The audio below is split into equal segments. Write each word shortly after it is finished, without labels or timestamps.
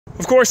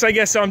Of course, I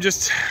guess I'm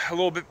just a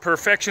little bit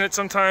perfectionist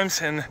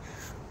sometimes and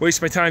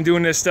waste my time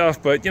doing this stuff,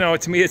 but you know,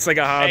 to me it's like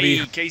a hobby.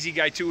 Hey, KZ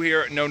Guy 2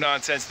 here, No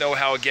Nonsense Know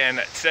How again.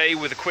 Today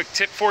with a quick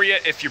tip for you.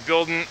 If you're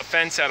building a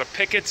fence out of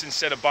pickets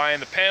instead of buying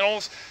the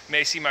panels, you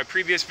may see my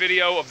previous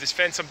video of this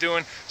fence I'm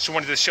doing, so I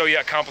wanted to show you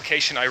a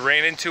complication I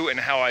ran into and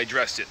how I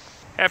addressed it.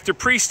 After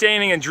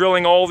pre-staining and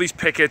drilling all these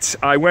pickets,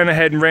 I went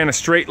ahead and ran a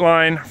straight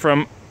line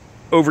from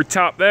over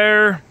top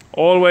there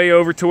all the way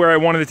over to where I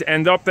wanted it to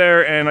end up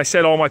there, and I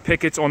set all my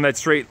pickets on that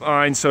straight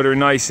line so they're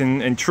nice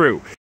and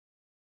true.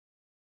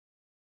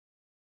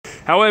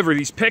 However,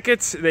 these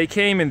pickets, they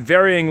came in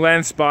varying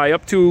lengths by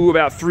up to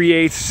about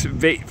 3/8,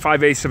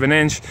 5/8 of an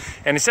inch.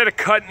 And instead of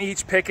cutting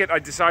each picket, I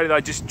decided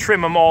I'd just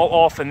trim them all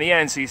off in the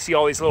end. So you see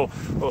all these little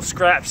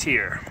scraps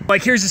here.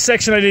 Like here's a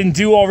section I didn't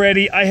do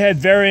already. I had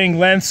varying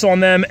lengths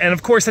on them. And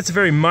of course, that's a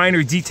very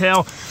minor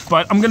detail,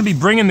 but I'm gonna be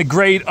bringing the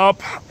grade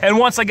up. And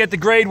once I get the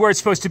grade where it's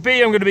supposed to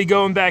be, I'm gonna be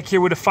going back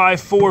here with a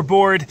 5/4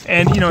 board.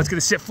 And you know, it's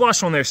gonna sit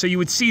flush on there. So you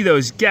would see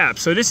those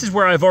gaps. So this is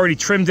where I've already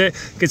trimmed it.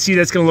 You can see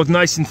that's gonna look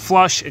nice and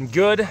flush and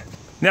good.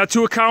 Now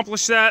to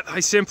accomplish that, I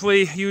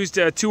simply used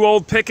 2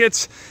 old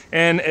pickets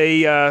and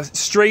a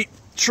straight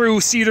true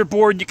cedar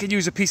board. You could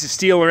use a piece of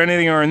steel or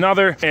anything or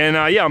another. And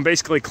yeah, I'm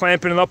basically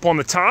clamping it up on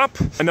the top.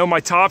 I know my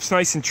top's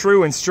nice and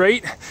true and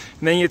straight.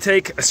 And then you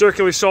take a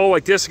circular saw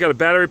like this. I got a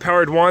battery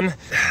powered one.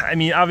 I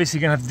mean, obviously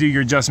you're gonna have to do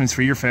your adjustments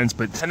for your fence,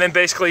 but, and then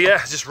basically,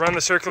 yeah, just run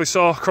the circular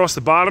saw across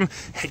the bottom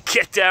and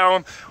get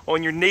down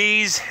on your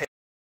knees.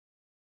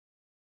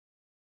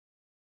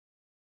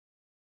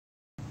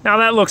 Now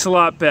that looks a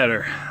lot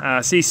better.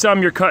 See,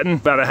 some you're cutting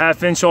about a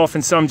 1/2 inch off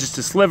and some just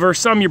a sliver.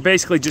 Some you're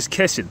basically just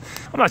kissing.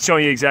 I'm not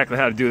showing you exactly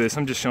how to do this.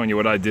 I'm just showing you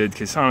what I did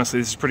because honestly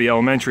this is pretty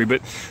elementary.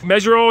 But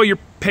measure all your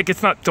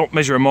pickets, don't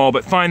measure them all,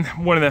 but find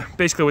one of the,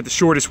 basically what the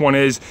shortest one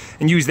is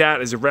and use that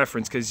as a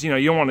reference because you know,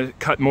 you don't want to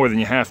cut more than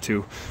you have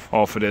to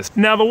off of this.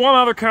 Now the one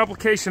other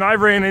complication I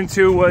ran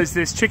into was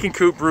this chicken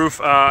coop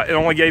roof. It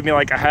only gave me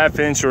like a 1/2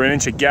 inch or 1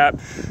 inch of gap.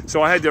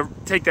 So I had to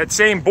take that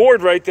same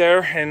board right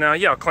there and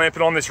yeah, I'll clamp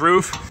it on this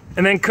roof.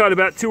 And then cut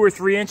about 2 or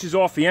 3 inches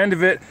off the end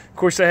of it. Of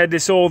course, I had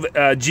this old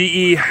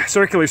GE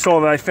circular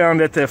saw that I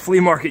found at the flea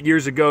market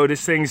years ago.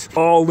 This thing's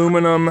all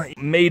aluminum,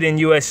 made in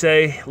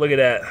USA. Look at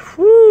that.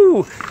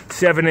 Woo!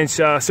 7-inch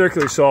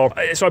circular saw.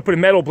 So I put a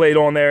metal blade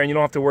on there and you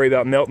don't have to worry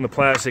about melting the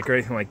plastic or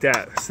anything like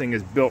that. This thing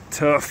is built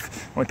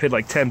tough. Only paid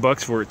like 10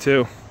 bucks for it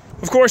too.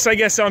 Of course, I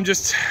guess I'm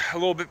just a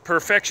little bit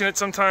perfectionist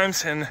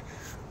sometimes and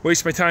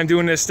waste my time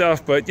doing this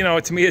stuff, but you know,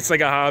 to me it's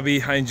like a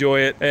hobby. I enjoy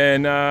it,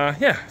 and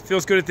yeah, it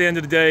feels good at the end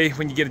of the day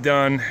when you get it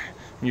done and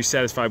you're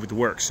satisfied with the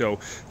work. So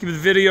give the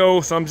video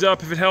a thumbs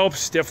up if it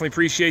helps. Definitely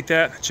appreciate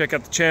that. Check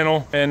out the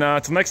channel, and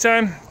until next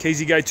time,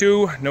 KZ Guy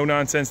 2, No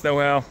Nonsense Know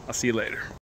How. I'll see you later.